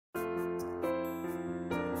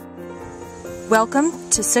Welcome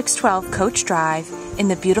to 612 Coach Drive in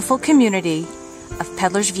the beautiful community of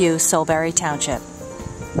Peddler's View, Solebury Township.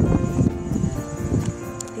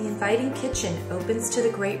 The inviting kitchen opens to the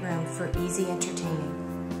great room for easy entertaining.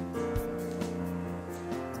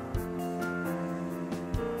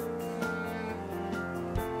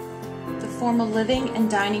 The formal living and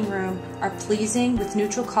dining room are pleasing with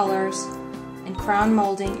neutral colors and crown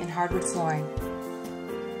molding and hardwood flooring.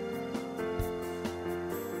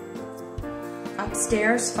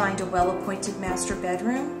 Upstairs, find a well-appointed master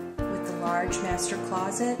bedroom with the large master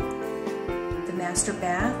closet, the master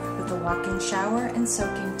bath with a walk-in shower and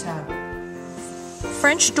soaking tub.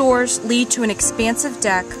 French doors lead to an expansive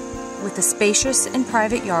deck with a spacious and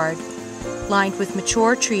private yard lined with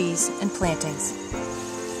mature trees and plantings.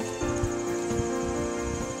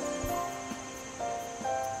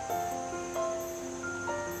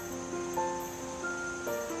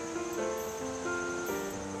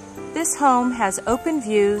 This home has open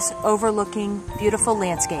views overlooking beautiful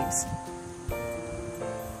landscapes.